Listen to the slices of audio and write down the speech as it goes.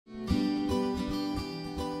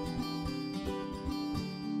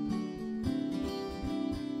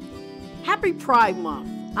Happy Pride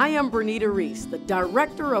Month. I am Bernita Reese, the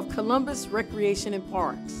Director of Columbus Recreation and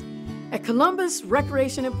Parks. At Columbus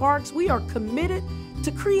Recreation and Parks, we are committed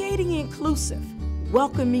to creating inclusive,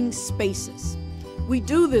 welcoming spaces. We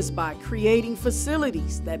do this by creating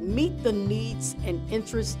facilities that meet the needs and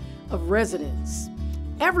interests of residents.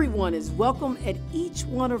 Everyone is welcome at each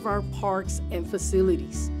one of our parks and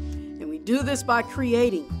facilities. And we do this by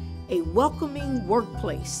creating a welcoming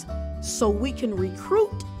workplace so we can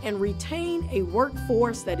recruit and retain a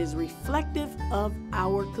workforce that is reflective of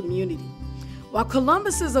our community. While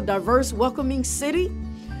Columbus is a diverse, welcoming city,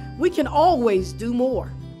 we can always do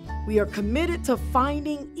more. We are committed to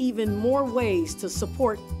finding even more ways to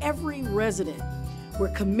support every resident.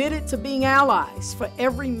 We're committed to being allies for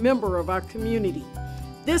every member of our community.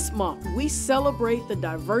 This month, we celebrate the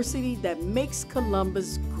diversity that makes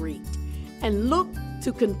Columbus great and look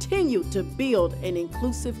to continue to build an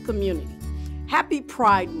inclusive community. Happy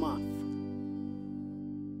Pride Month.